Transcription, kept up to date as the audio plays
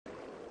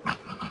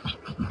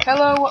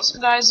Hello, what's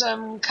up guys,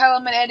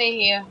 Callum and Eddie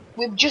here.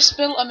 We've just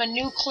built a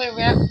nuclear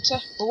reactor.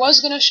 We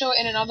was going to show it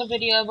in another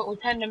video, but we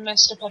kind of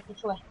messed up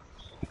epically.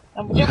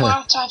 And we didn't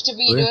want to have to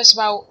redo this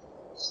about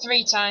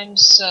 3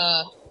 times,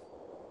 so...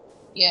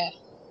 yeah.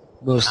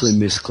 Mostly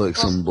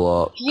misclicks on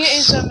blocks. Here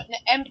is an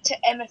empty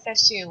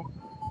MFSU.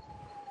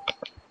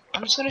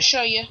 I'm just going to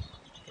show you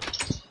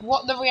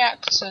what the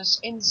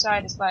reactor's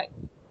inside is like.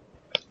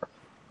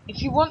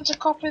 If you want to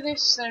copy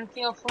this, then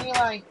feel free,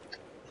 like...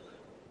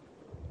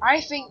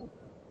 I think...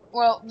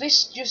 well,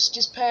 this just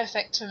is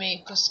perfect for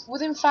me, because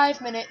within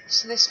 5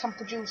 minutes this can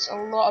produce a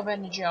lot of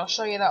energy. I'll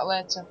show you that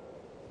later.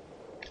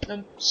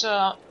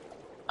 So,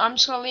 I'm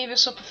just going to leave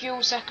this up a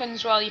few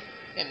seconds while you...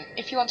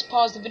 if you want to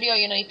pause the video,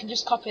 you know, you can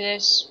just copy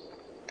this.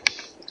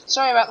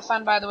 Sorry about the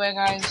fan, by the way,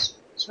 guys.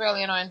 It's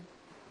really annoying.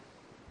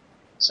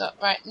 So,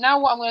 right, now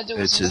what I'm going to do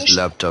is... It's his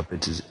laptop,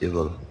 it is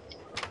evil.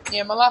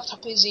 Yeah, my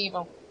laptop is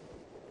evil,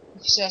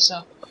 if you say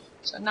so.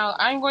 So now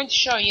I'm going to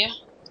show you...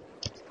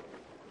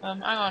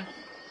 hang on.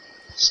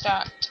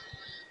 Start.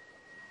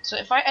 So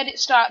if I edit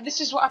start, this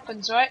is what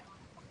happens, right?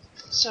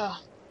 So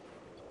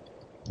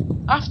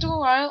after a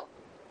while,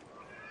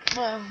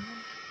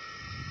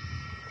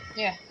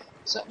 yeah.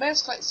 So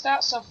basically, it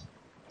starts off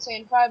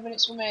saying 5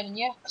 minutes remaining.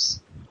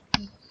 Yes.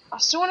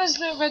 As soon as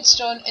the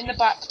redstone in the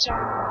back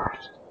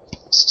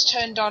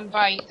turned on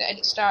by the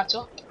edit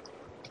startup,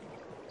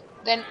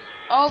 then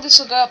all this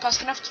will go past,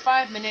 and after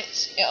 5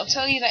 minutes, it'll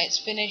tell you that it's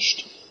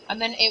finished,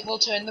 and then it will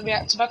turn the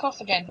reactor back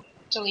off again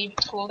to leave it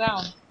to cool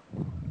down.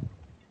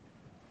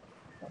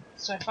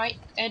 So if I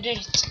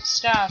edit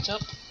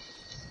startup,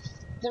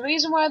 the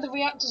reason why the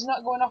reactor's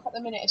not going off at the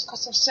minute is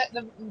because I've set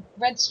the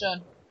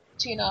redstone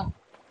to, you know,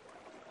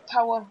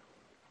 power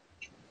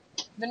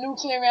the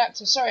nuclear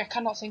reactor. Sorry, I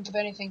cannot think of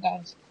anything,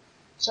 guys.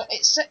 So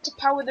it's set to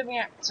power the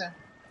reactor.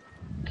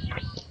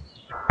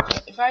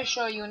 So if I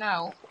show you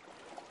now,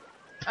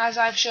 as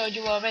I've showed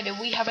you already,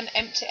 we have an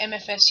empty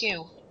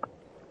MFSU.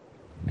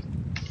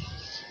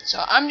 So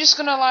I'm just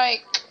gonna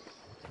like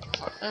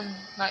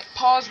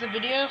pause the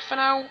video for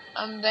now,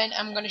 and then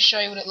I'm gonna show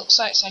you what it looks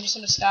like. So I'm just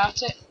gonna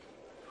start it.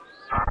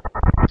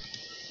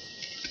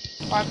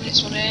 5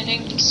 minutes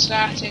remaining. It's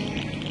starting.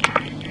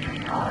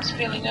 It's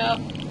filling up.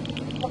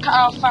 Look at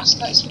how fast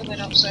that is filling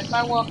up. So if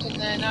I walk in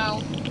there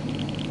now,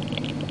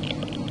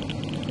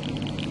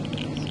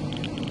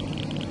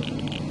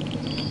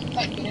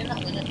 I've been in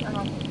that minute. Hang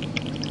on.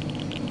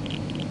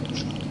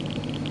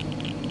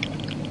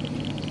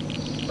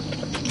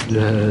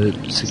 Yeah,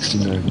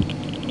 69.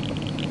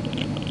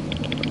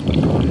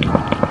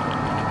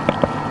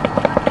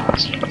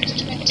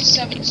 It's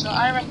 27, so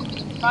I reckon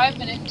within 5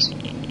 minutes.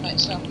 Right,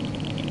 so.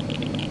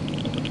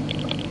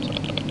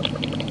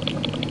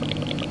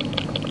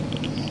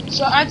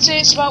 So I'd say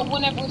it's about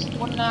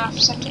 1.5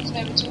 seconds,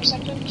 maybe 2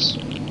 seconds.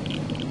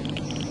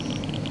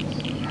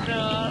 So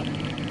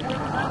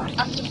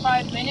after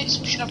 5 minutes,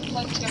 we should have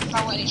plenty of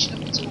power and it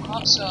shouldn't be too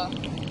hot. So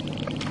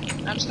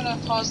I'm just gonna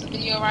pause the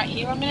video right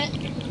here a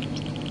minute.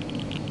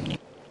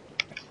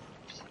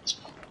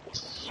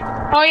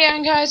 Oh yeah,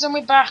 and guys, and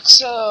we're back.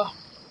 So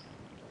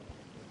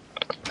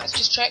let's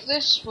just check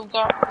this. We've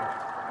got.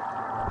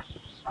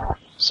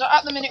 So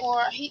at the minute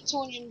we're at heat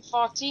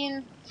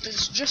 214.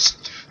 There's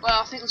just,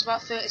 well, I think there's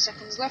about 30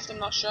 seconds left. I'm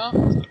not sure.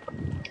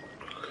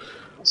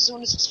 As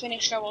soon as it's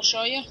finished, I will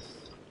show you.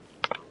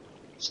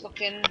 It's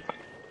looking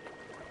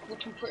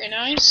pretty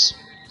nice.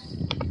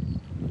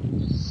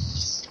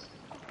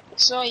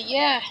 So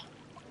yeah,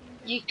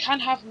 you can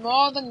have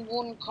more than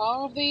one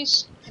core of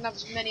these. You can have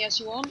as many as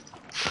you want.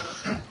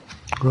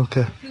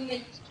 Okay.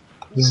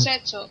 The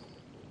setup.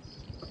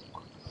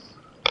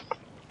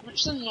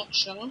 That's the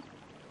nutshell.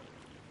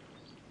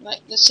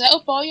 Like the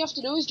setup, all you have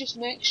to do is just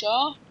make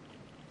sure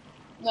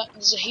that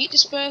there's a heat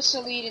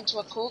disperser leading to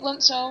a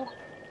coolant cell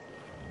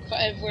for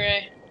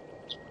every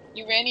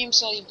uranium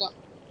cell you've got.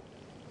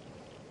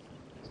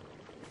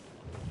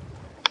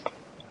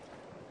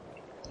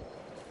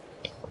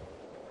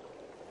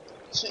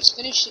 So it's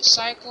finished its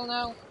cycle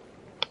now.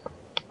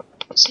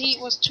 Its heat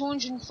was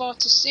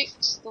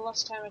 246 the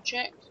last time I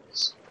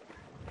checked.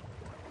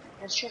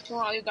 I was checking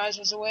while you guys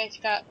was away, if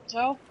you can't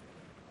tell.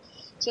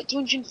 So at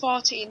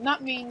 214,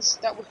 that means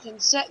that we can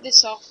set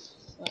this off.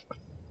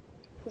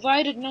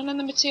 Provided none of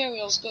the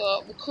materials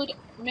go, we could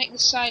make the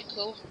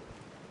cycle.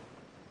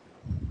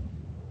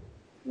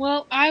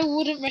 Well, I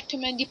wouldn't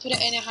recommend you put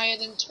it any higher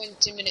than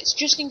 20 minutes,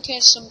 just in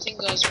case something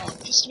goes wrong,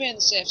 just to be on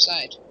the safe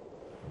side.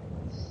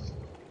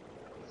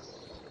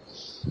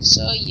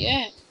 So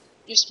yeah,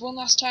 just one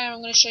last time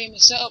I'm going to show you my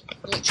setup,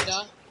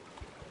 glitched.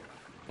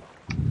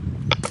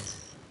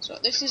 So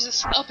this is the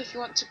setup. If you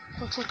want to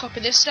quickly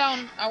copy this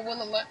down, I'll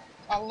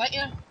let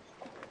you.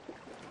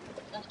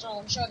 After all,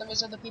 I'm sure there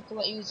is other people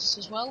that use this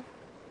as well.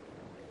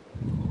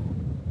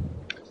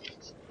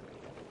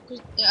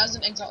 It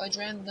hasn't exactly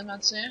drained them,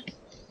 I'd say.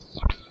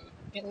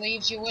 It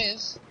leaves you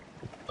with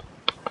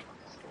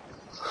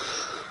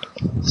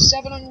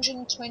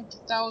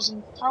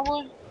 720,000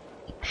 power.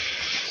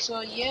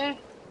 So yeah.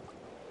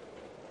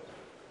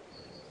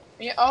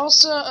 Yeah,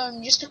 also,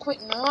 just a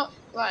quick note,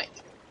 like,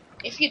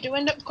 if you do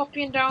end up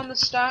copying down the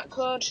start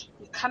code,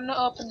 you cannot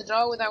open the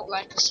door without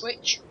like a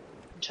switch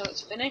until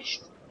it's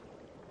finished.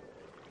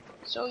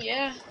 So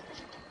yeah,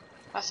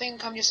 I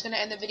think I'm just gonna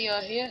end the video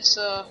here.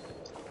 So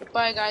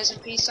goodbye guys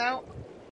and peace out.